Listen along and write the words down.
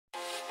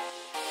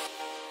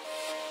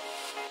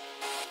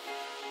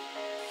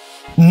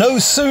No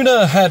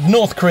sooner had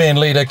North Korean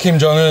leader Kim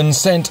Jong-un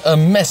sent a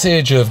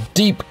message of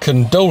deep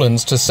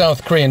condolence to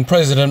South Korean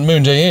President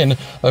Moon Jae-in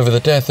over the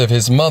death of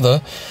his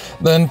mother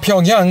than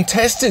Pyongyang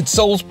tested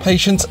Seoul's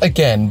patience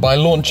again by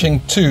launching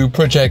 2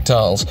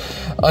 projectiles.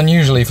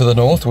 Unusually for the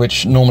North,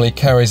 which normally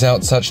carries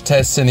out such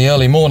tests in the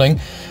early morning,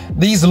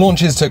 these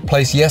launches took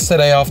place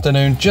yesterday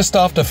afternoon just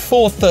after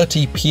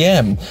 4:30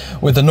 p.m,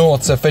 with the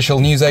North's official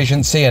news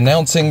agency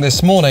announcing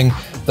this morning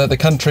that the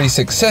country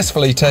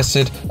successfully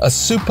tested a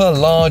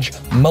super-large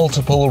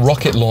multiple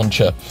rocket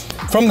launcher.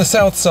 From the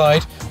south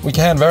side, we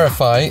can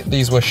verify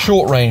these were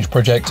short-range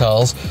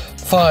projectiles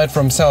fired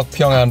from South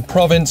Pyongyang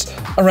province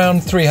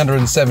around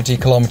 370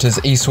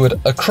 kilometers eastward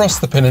across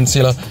the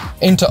peninsula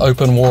into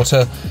open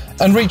water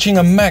and reaching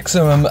a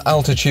maximum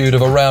altitude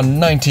of around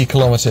 90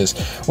 kilometers.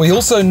 We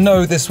also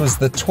know this was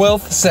the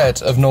 12th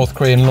set of North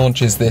Korean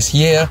launches this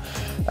year,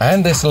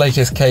 and this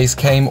latest case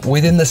came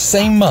within the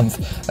same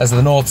month as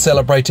the North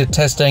celebrated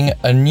testing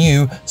a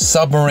new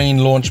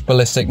submarine-launched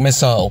ballistic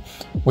missile,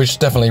 which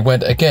definitely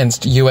went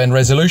against UN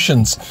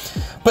resolutions.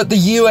 But the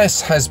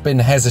US has been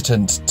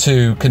hesitant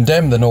to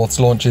condemn the North's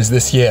launches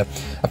this year,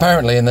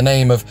 apparently in the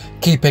name of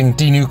keeping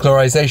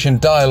denuclearization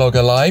dialogue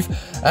alive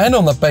and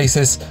on the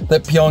basis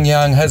that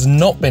Pyongyang has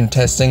not been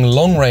testing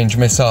long-range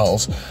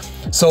missiles.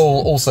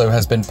 Seoul also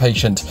has been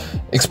patient,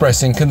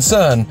 expressing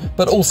concern,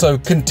 but also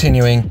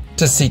continuing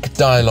to seek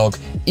dialogue,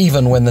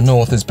 even when the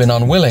North has been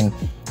unwilling,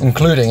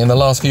 including in the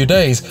last few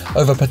days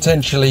over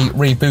potentially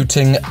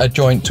rebooting a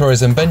joint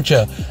tourism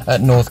venture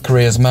at North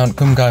Korea's Mount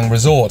Kumgang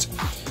resort.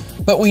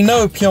 But we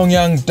know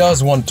Pyongyang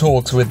does want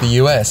talks with the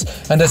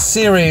US, and a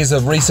series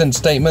of recent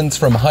statements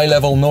from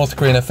high-level North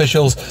Korean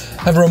officials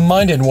have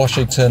reminded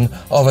Washington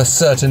of a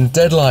certain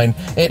deadline.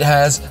 It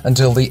has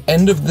until the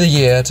end of the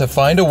year to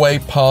find a way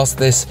past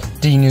this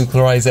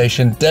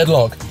denuclearization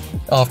deadlock.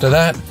 After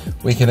that,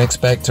 we can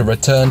expect to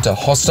return to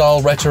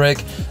hostile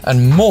rhetoric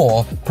and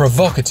more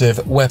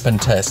provocative weapon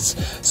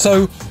tests.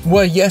 So,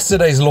 were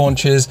yesterday's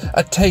launches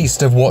a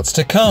taste of what's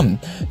to come?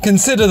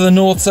 Consider the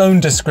North's own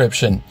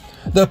description.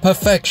 The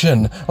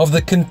perfection of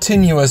the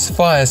continuous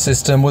fire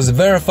system was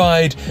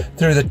verified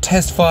through the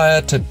test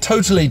fire to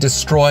totally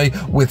destroy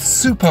with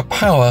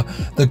superpower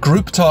the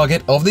group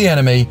target of the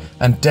enemy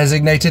and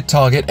designated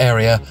target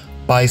area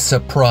by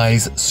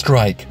surprise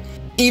strike.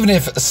 Even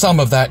if some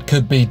of that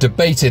could be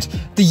debated,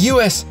 the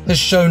US has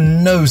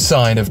shown no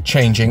sign of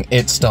changing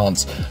its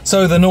stance,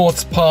 so the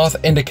North's path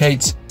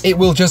indicates it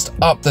will just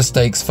up the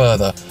stakes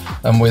further.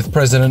 And with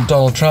President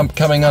Donald Trump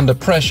coming under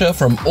pressure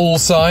from all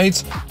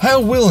sides,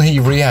 how will he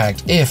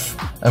react if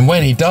and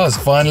when he does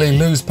finally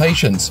lose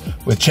patience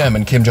with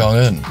Chairman Kim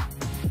Jong-un?